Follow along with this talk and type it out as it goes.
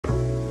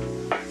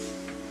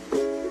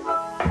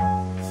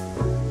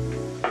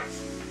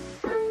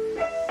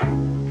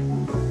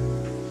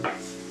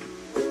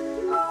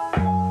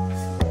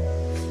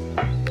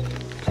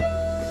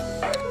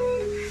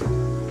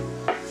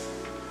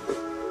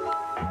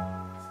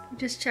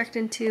Just checked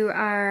into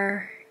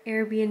our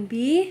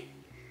Airbnb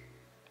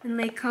in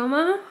Lake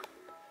Como.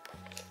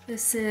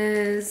 This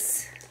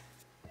is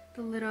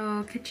the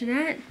little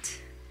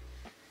kitchenette,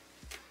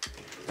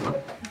 the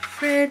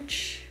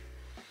fridge,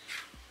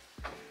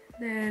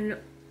 then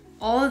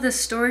all of the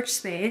storage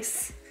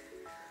space.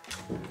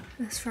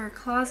 This for our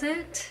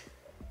closet.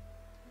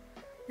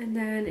 And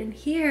then in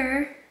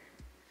here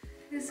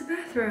is the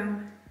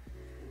bathroom.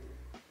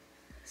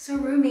 So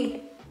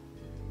roomy.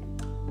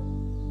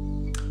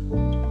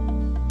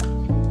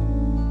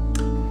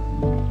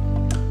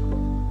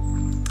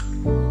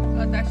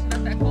 Oh, it's actually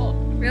not that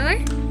cold.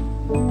 Really?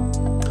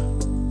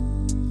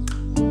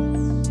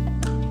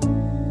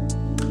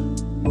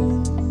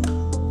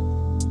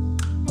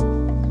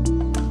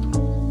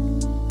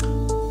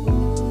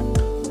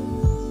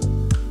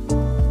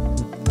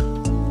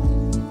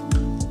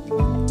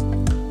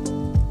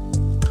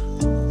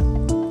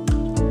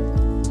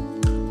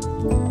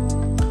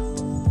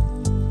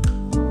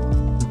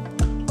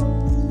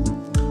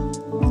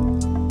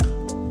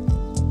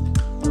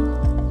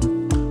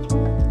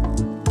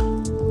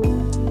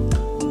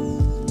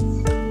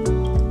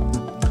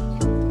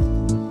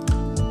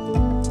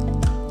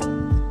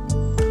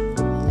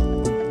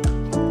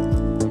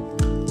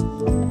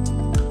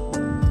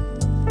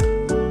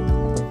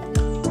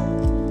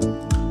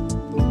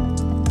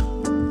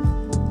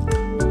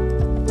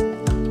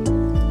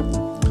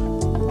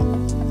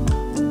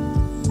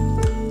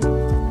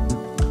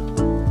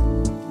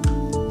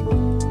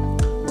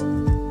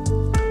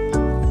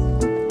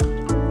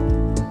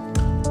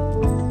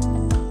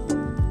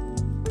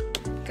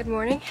 Good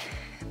morning.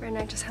 Brent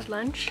and I just had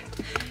lunch.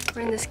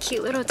 We're in this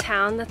cute little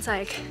town that's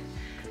like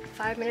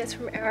 5 minutes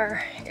from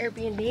our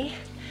Airbnb,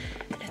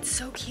 and it's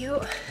so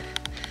cute.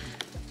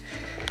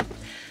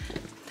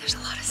 There's a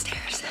lot of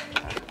stairs.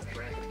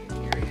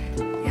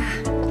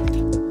 Yeah.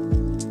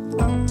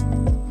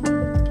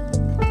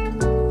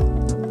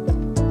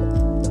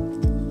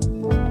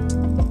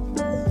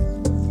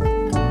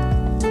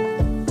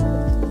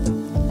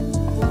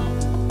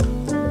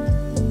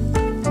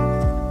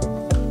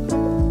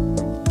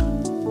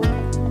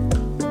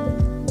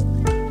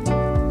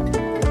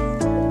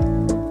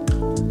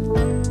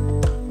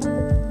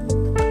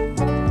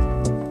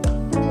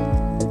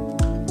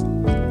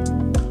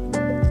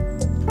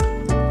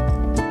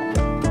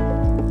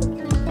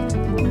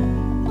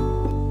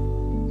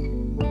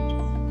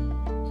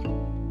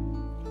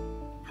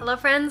 Hello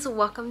friends,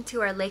 welcome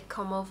to our Lake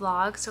Como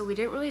vlog. So we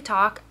didn't really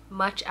talk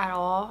much at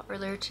all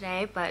earlier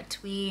today, but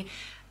we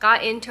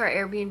got into our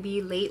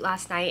Airbnb late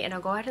last night, and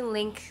I'll go ahead and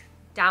link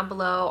down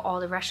below all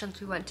the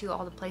restaurants we went to,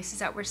 all the places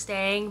that we're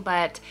staying.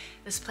 But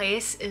this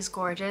place is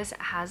gorgeous.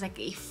 It has like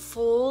a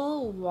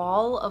full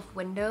wall of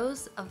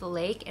windows of the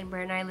lake, and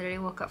Brent and I literally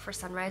woke up for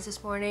sunrise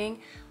this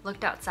morning,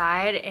 looked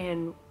outside,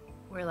 and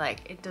we're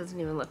like, it doesn't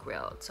even look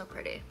real. It's so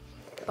pretty.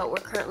 But we're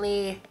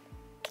currently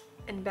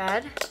in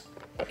bed.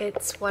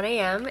 It's 1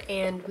 a.m.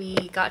 and we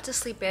got to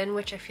sleep in,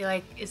 which I feel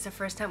like is the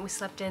first time we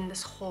slept in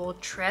this whole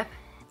trip,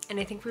 and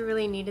I think we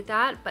really needed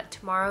that. But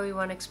tomorrow we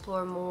want to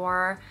explore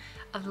more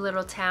of the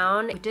little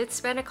town. We did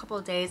spend a couple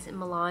of days in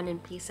Milan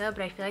and Pisa,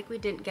 but I feel like we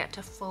didn't get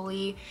to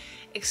fully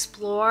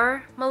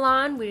explore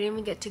Milan. We didn't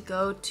even get to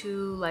go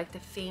to like the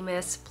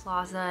famous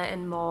plaza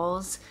and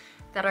malls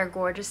that are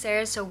gorgeous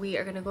there. So we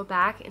are gonna go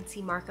back and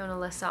see Marco and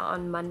Alyssa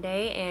on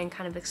Monday and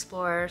kind of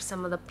explore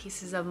some of the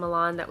pieces of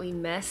Milan that we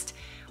missed.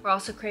 We're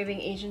also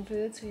craving Asian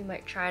food, so we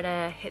might try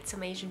to hit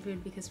some Asian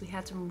food because we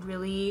had some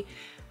really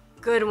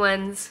good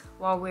ones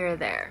while we were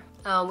there.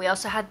 We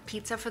also had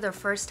pizza for the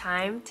first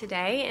time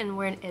today, and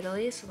we're in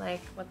Italy, so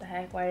like, what the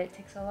heck, why did it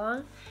take so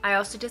long? I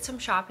also did some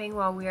shopping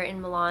while we were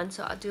in Milan,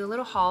 so I'll do a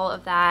little haul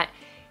of that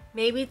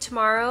maybe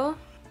tomorrow.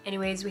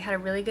 Anyways, we had a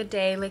really good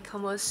day. Lake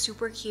Como is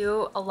super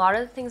cute. A lot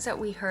of the things that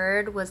we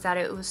heard was that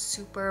it was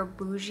super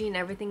bougie and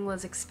everything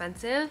was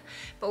expensive,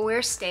 but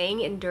we're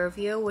staying in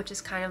Dervio, which is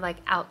kind of like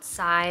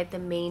outside the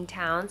main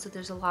town, so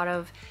there's a lot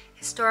of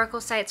historical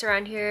sites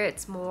around here.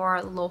 It's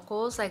more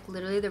locals. Like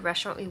literally the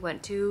restaurant we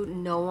went to,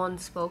 no one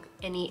spoke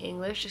any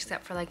English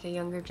except for like a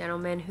younger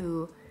gentleman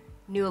who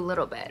knew a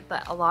little bit.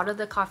 But a lot of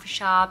the coffee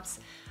shops,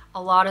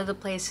 a lot of the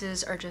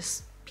places are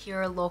just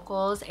pure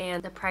locals,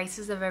 and the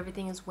prices of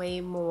everything is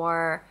way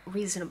more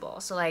reasonable.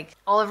 So like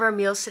all of our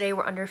meals today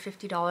were under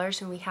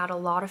 $50, and we had a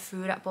lot of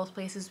food at both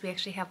places. We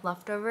actually have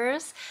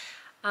leftovers.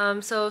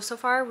 So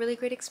far, really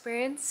great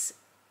experience.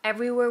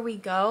 Everywhere we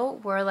go,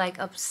 we're like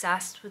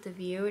obsessed with the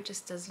view. It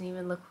just doesn't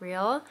even look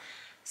real.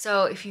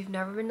 So if you've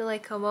never been to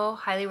Lake Como,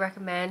 highly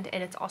recommend.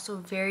 And it's also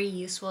very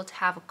useful to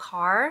have a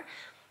car.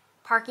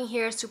 Parking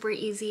here is super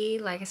easy.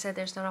 Like I said,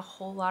 there's not a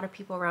whole lot of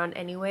people around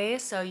anyway,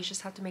 so you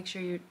just have to make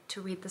sure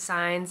to read the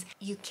signs.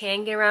 You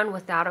can get around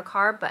without a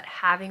car, but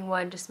having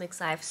one just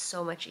makes life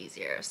so much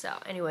easier. So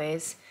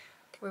anyways,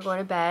 we're going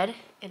to bed.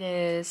 It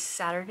is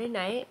Saturday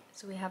night,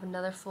 so we have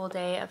another full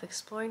day of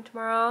exploring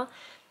tomorrow.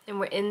 And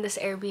we're in this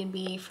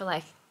Airbnb for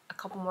like a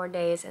couple more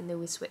days, and then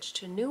we switch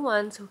to a new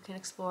one so we can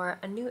explore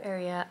a new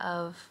area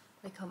of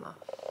Lake Como.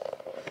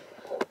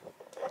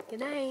 Good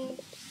night.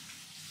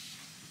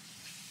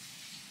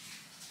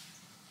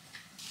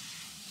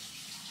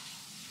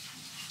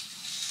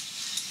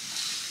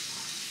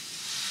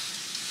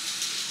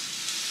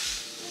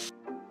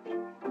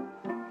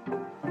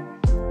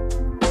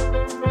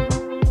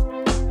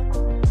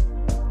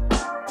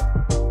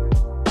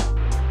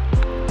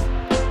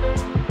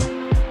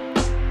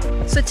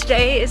 So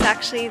today is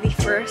actually the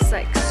first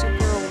like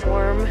super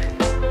warm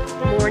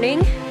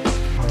morning.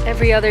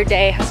 Every other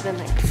day has been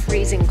like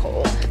freezing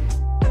cold.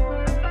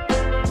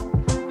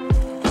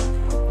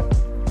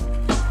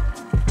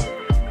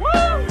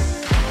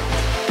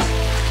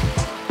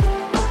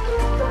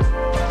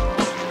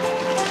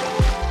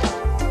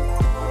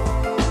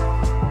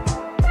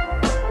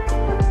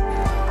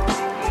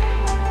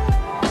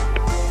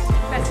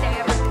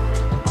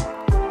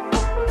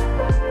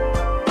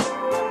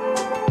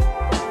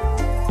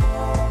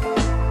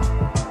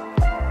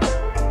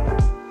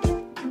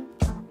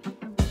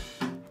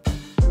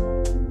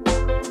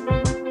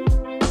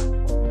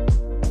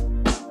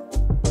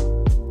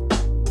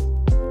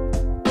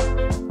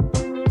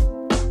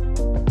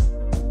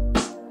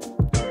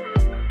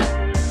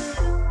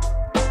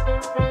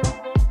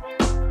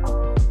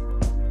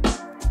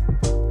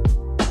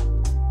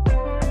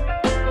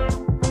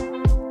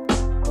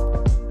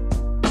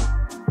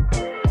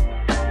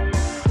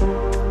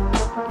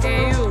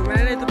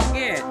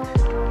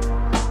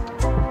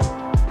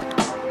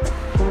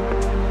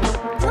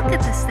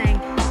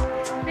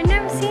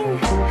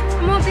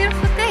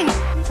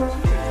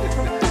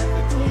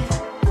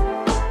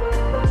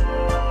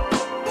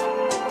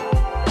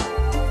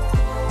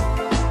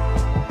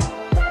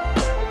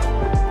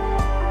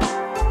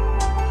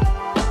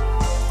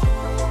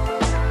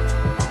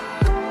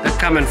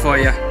 Coming for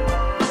you.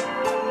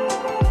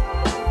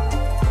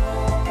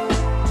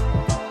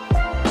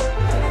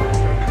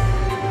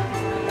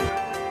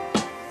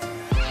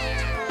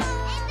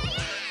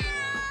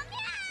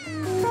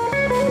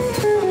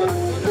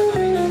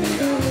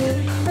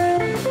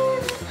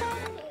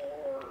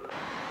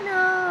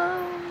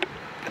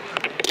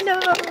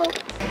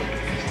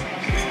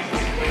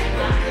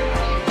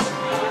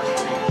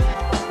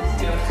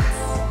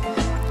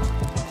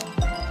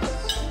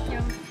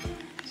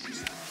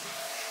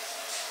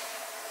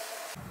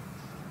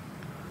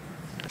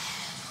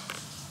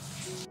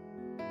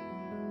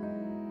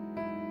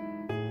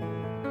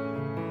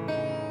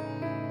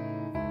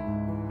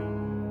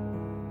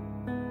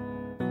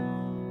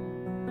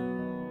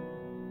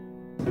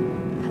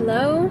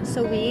 Hello,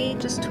 so we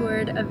just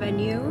toured a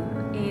venue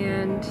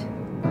and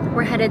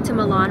we're headed to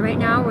Milan right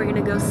now. We're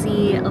gonna go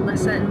see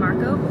Alyssa and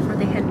Marco before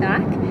they head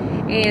back.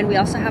 And we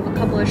also have a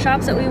couple of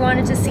shops that we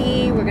wanted to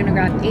see. We're gonna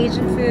grab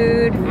Asian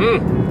food.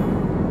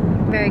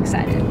 Very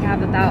excited. We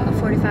have about a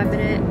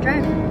 45-minute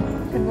drive.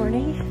 Good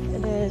morning.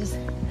 It is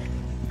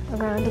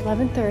around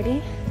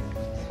 11:30.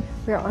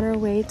 We're on our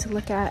way to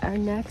look at our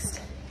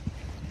next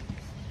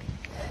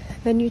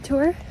venue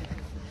tour.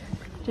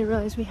 Didn't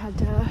realize we had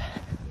to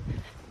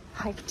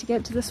hike to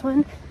get to this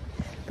one,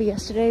 but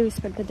yesterday we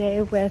spent the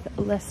day with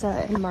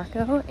Alyssa and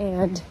Marco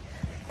and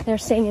they're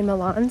staying in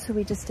Milan, so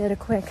we just did a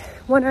quick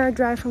 1-hour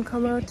drive from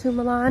Como to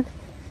Milan,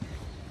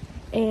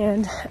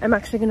 and I'm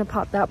actually going to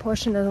pop that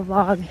portion of the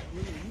vlog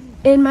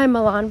in my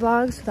Milan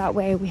vlog, so that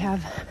way we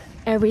have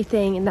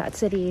everything in that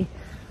city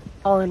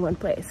all in one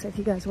place. So if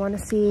you guys want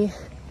to see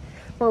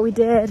what we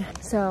did,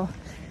 so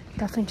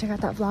definitely check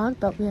out that vlog.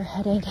 But we are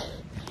headed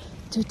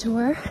to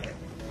tour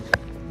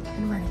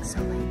and running so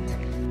late.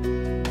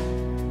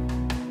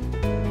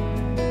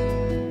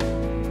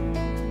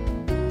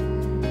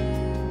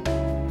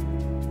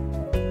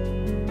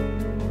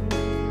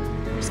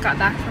 Got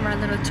back from our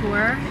little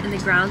tour and the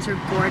grounds are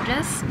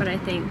gorgeous, but I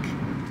think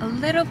a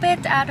little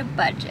bit out of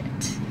budget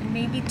and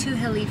maybe too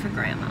hilly for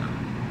grandma.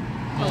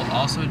 Well,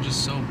 also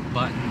just so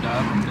buttoned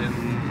up and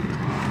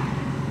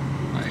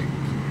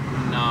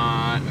like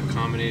not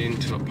accommodating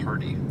to a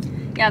party.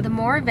 Yeah, the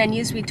more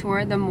venues we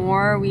tour, the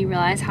more we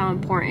realize how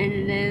important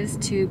it is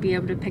to be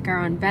able to pick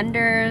our own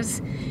vendors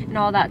and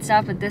all that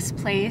stuff. But this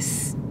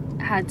place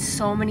had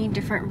so many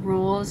different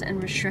rules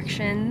and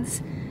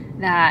restrictions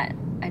that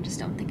I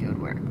just don't think it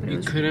would work. But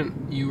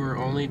you were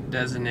only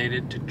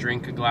designated to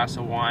drink a glass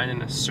of wine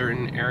in a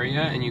certain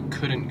area, and you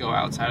couldn't go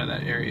outside of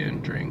that area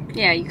and drink.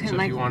 Yeah, you couldn't.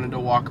 So if you wanted to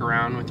walk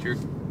around with your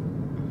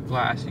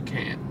glass, you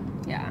can't.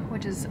 Yeah,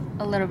 which is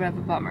a little bit of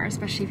a bummer,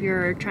 especially if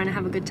you're trying to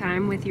have a good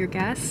time with your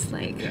guests.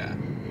 Like,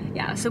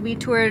 yeah. So we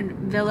toured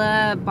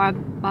Villa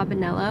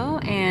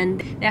Barbinello, and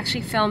they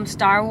actually filmed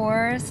Star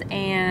Wars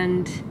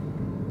and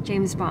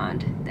James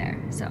Bond there.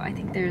 So I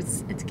think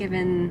it's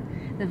given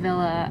the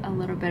villa a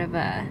little bit of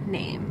a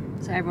name,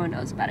 so everyone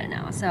knows about it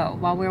now. So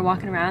while we were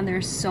walking around,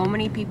 there's so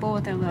many people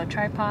with their little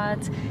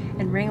tripods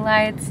and ring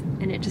lights,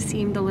 and it just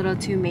seemed a little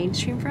too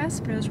mainstream for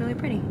us, but it was really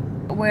pretty.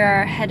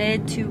 We're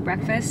headed to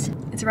breakfast.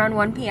 It's around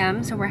 1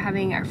 p.m. so we're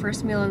having our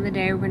first meal of the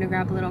day. We're going to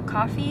grab a little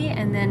coffee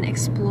and then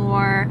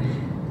explore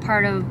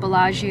part of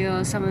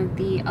Bellagio, some of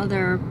the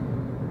other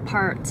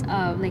parts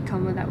of Lake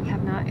Como that we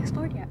have not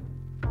explored yet.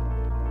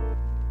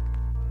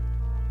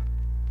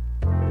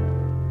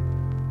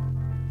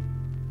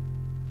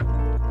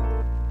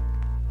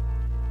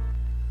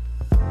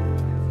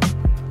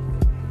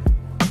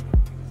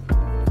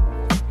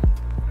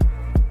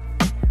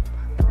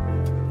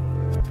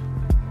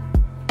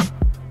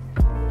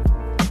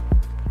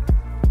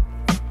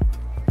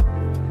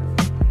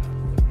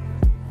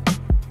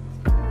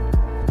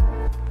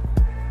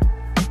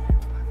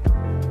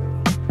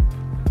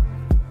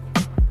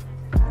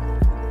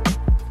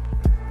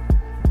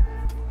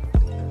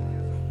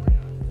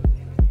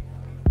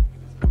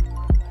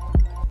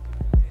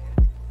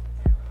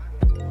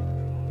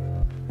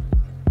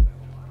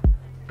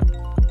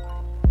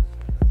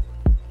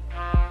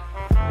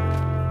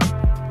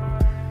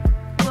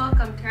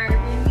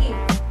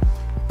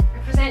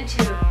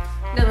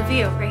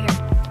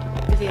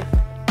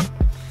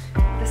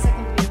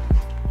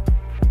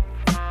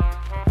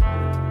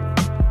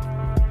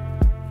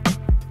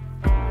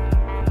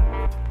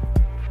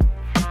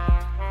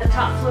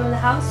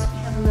 house. We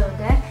have a little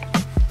deck.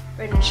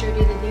 Brendan showed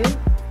you the view.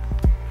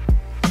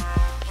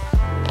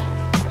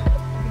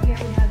 Over here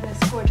we have this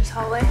gorgeous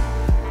hallway.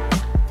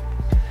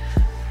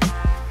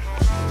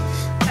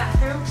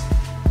 Bathroom.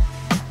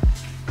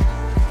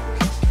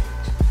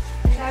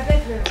 And our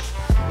bedroom.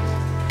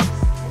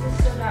 And it's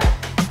still dark.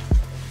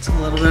 It's a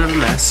little bit of a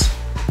mess.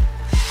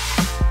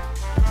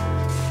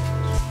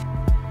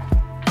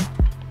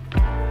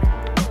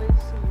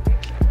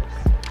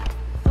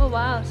 Oh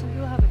wow, some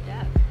people have a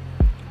deck.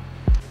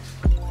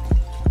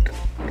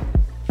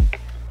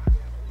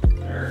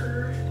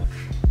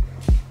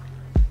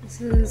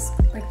 This is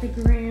like the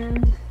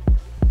grand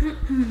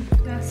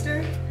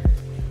master.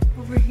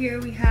 Over here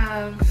we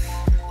have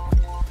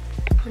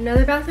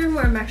another bathroom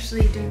where I'm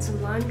actually doing some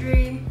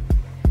laundry.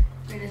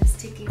 Brandon's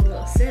taking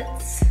little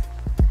sits.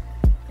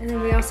 And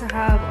then we also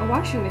have a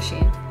washing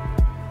machine.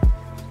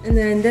 And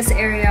then this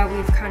area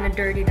we've kind of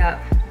dirtied up,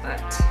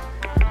 but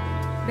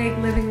big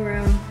living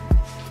room.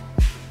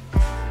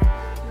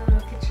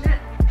 Little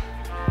kitchenette.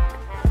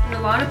 And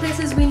a lot of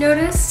places we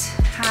noticed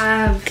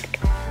have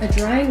a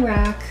drying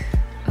rack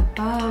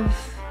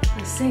above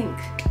the sink,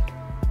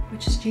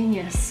 which is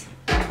genius.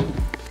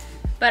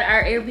 But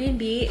our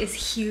Airbnb is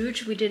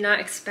huge. We did not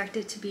expect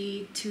it to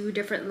be 2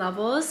 different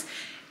levels.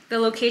 The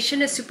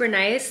location is super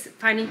nice.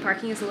 Finding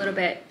parking is a little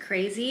bit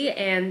crazy,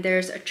 and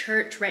there's a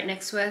church right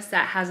next to us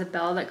that has a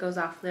bell that goes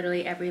off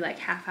literally every like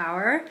half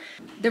hour.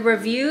 The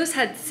reviews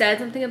had said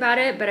something about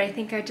it, but I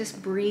think I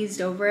just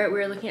breezed over it. We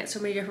were looking at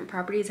so many different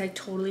properties, I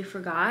totally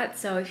forgot.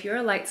 So if you're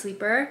a light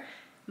sleeper,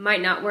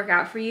 might not work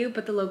out for you,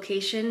 but the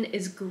location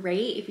is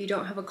great. If you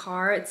don't have a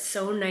car, it's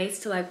so nice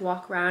to like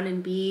walk around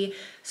and be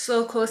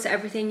so close to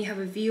everything. You have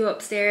a view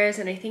upstairs,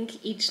 and I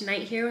think each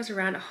night here was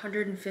around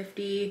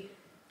 $150,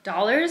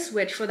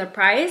 which for the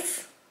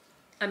price,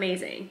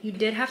 amazing. You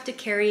did have to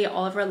carry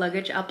all of our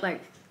luggage up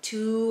like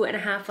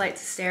 2.5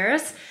 flights of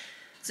stairs.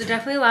 So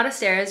definitely a lot of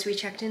stairs. We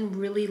checked in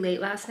really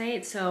late last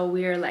night, so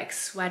we were like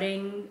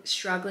sweating,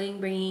 struggling,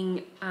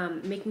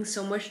 making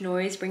so much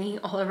noise, bringing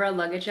all of our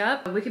luggage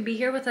up. We could be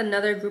here with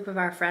another group of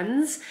our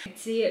friends. I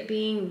see it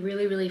being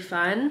really, really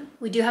fun.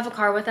 We do have a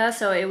car with us,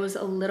 so it was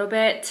a little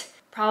bit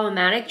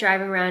problematic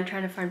driving around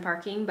trying to find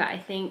parking, but I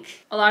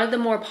think a lot of the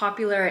more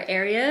popular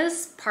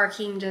areas,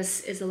 parking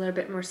just is a little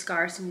bit more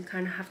scarce and you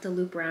kind of have to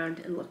loop around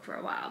and look for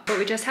a while. But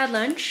we just had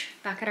lunch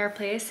back at our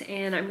place,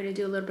 and I'm gonna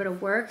do a little bit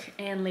of work,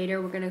 and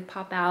later we're gonna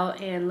pop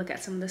out and look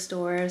at some of the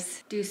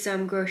stores, do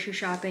some grocery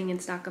shopping, and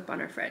stock up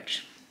on our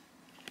fridge.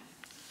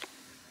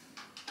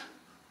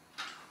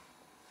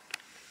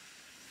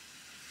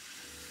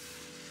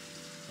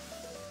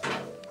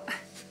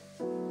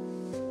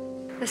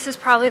 This is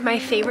probably my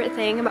favorite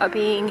thing about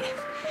being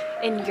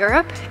in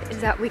Europe,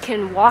 is that we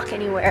can walk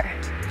anywhere.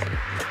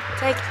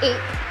 It's like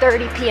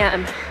 8:30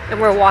 p.m.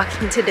 and we're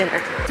walking to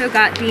dinner. So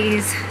got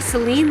these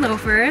Celine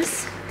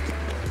loafers,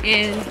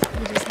 and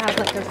we just have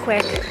like a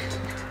quick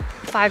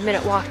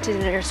 5-minute walk to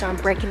dinner, so I'm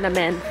breaking them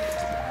in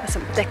with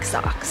some thick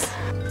socks.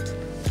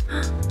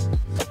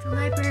 It's a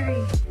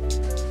library.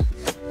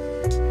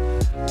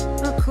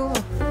 Oh cool.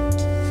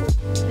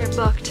 They're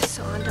booked,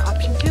 so on to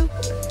option 2.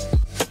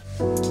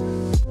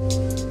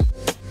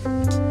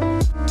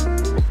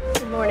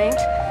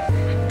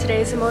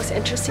 Today's the most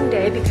interesting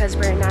day because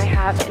Brandon and I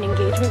have an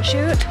engagement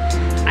shoot.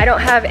 I don't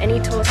have any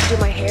tools to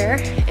do my hair,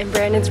 and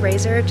Brandon's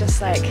razor,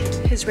 just like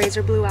his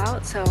razor blew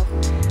out, so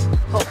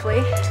hopefully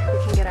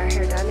we can get our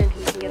hair done and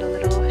he can get a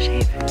little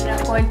shave. Ended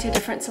up going to a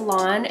different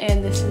salon,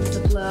 and this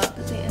is the blowout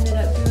that they ended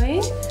up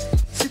doing.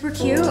 Super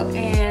cute,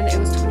 and it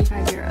was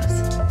 25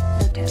 euros.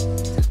 No tip,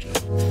 so cheap.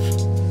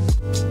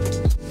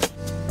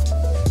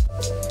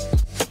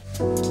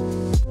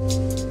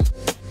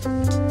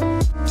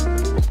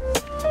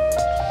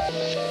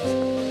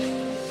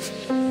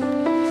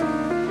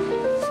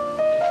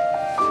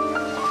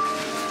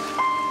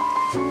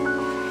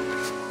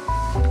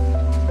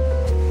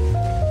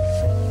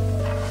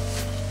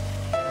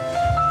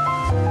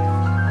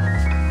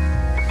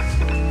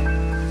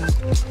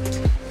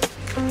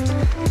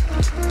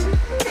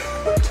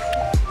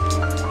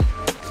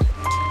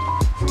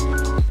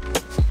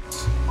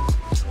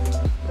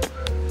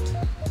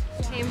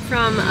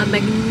 From a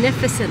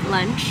magnificent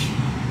lunch,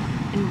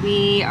 and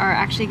we are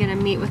actually going to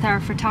meet with our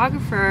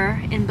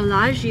photographer in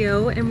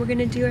Bellagio, and we're going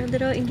to do our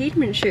little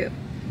engagement shoot.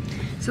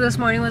 So this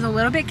morning was a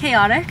little bit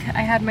chaotic.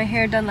 I had my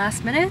hair done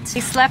last minute.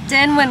 We slept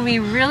in when we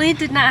really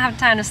did not have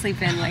time to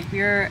sleep in. Like, we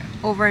were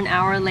over an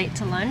hour late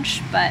to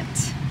lunch, but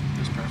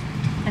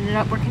ended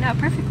up working out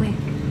perfectly.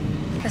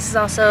 This is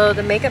also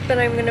the makeup that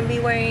I'm going to be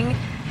wearing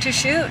to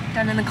shoot,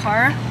 done in the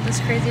car, this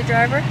crazy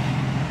driver.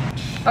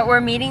 But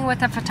we're meeting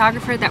with a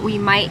photographer that we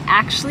might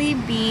actually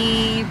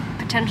be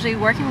potentially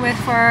working with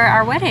for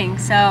our wedding.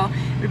 So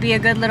it would be a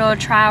good little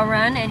trial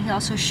run, and he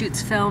also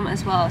shoots film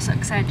as well. So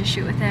excited to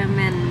shoot with him,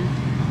 and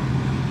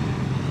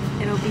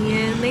it'll be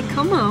in Lake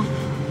Como.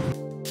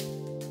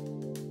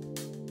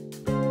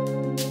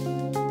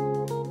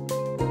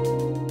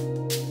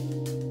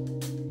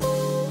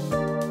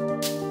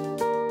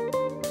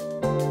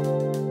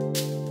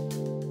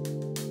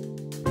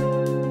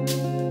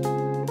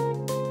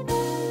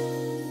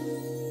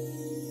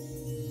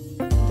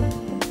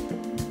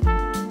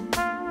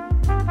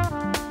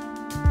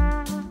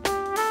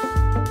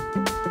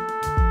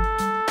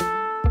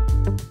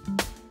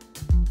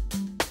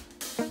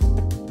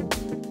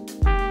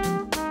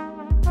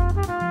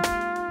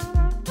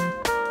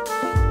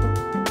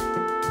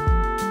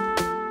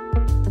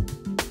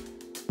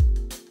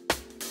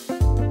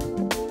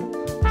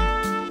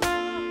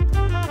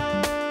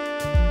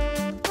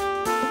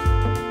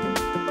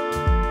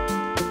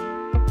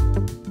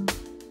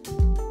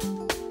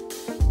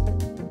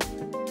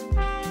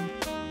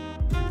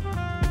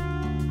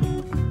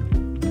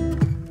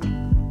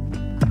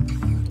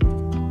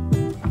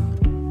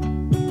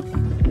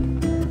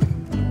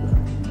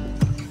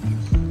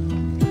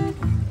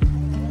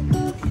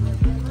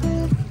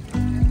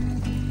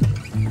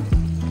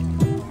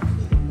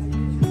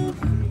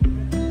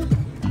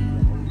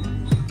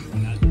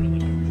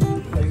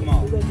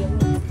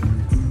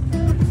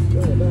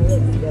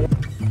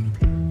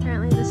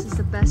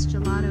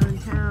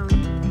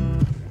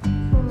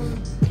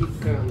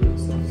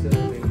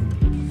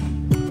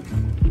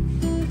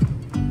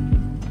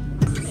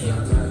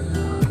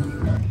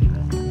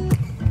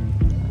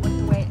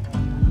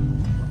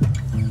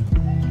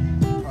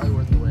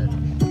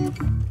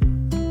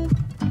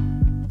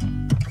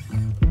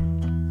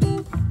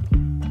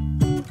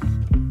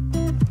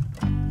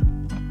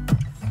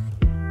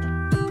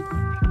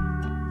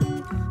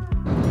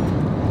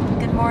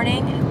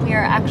 morning. We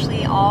are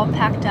actually all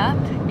packed up,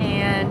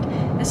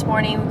 and this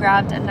morning we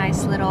grabbed a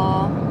nice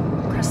little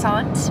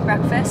croissant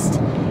breakfast,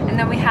 and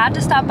then we had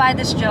to stop by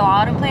this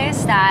gelato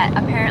place that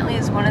apparently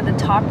is one of the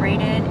top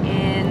rated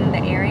in the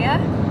area.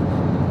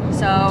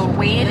 So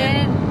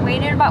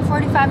waited about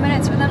 45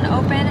 minutes for them to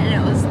open, and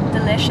it was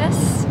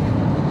delicious.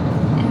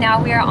 And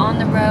now we are on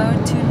the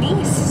road to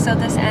Nice. So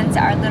this ends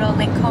our little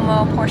Lake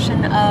Como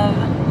portion of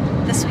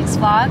this week's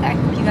vlog. I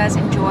hope you guys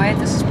enjoyed.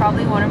 This is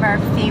probably one of our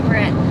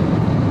favorite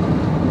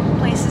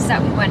places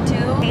that we went to.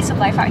 The pace of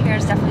life out here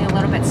is definitely a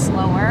little bit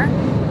slower,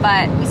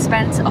 but we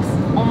spent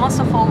almost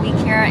a full week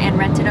here and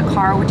rented a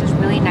car, which is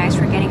really nice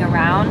for getting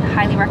around.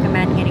 Highly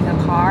recommend getting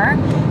a car,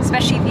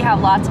 especially if you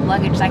have lots of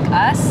luggage like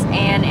us,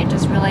 and it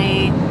just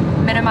really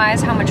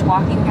minimized how much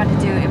walking we had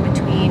to do in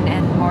between,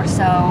 and more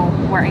so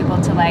we're able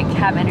to like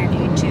have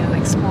energy to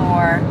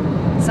explore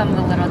some of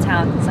the little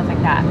towns and stuff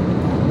like that.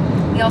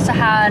 We also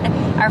had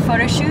our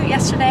photo shoot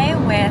yesterday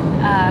with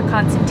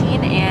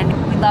Constantine, and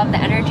we love the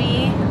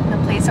energy. The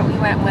place that we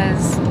went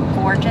was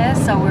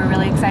gorgeous, so we're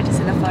really excited to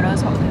see the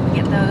photos. Hopefully we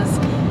get those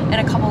in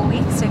a couple of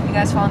weeks. So if you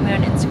guys follow me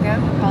on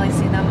Instagram, you'll probably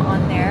see them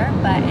on there.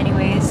 But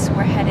anyways,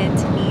 we're headed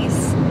to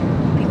Nice.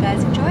 Hope you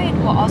guys enjoyed.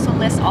 We'll also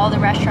list all the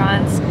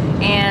restaurants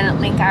and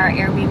link our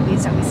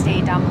Airbnbs that we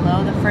stayed down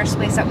below. The first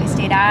place that we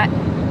stayed at,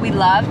 we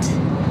loved.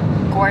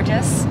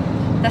 Gorgeous.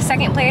 The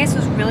second place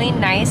was really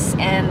nice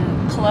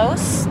and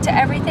close to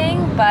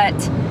everything, but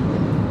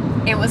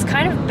it was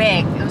kind of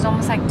big. It was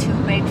almost like too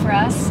big for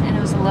us, and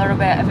it was a little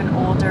bit of an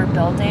older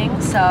building,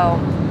 so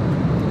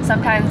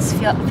sometimes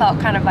felt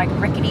kind of like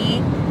rickety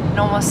and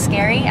almost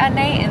scary at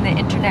night, and the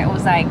internet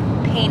was like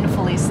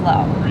painfully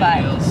slow.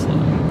 But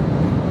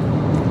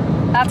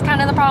that's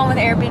kind of the problem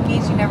with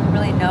Airbnbs. You never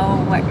really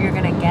know what you're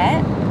gonna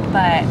get,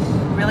 but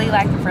really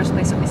like the first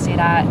place that we stayed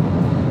at.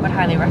 Would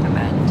highly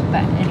recommend.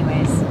 But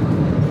anyways,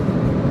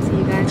 see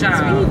you guys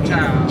next week.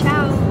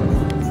 Ciao.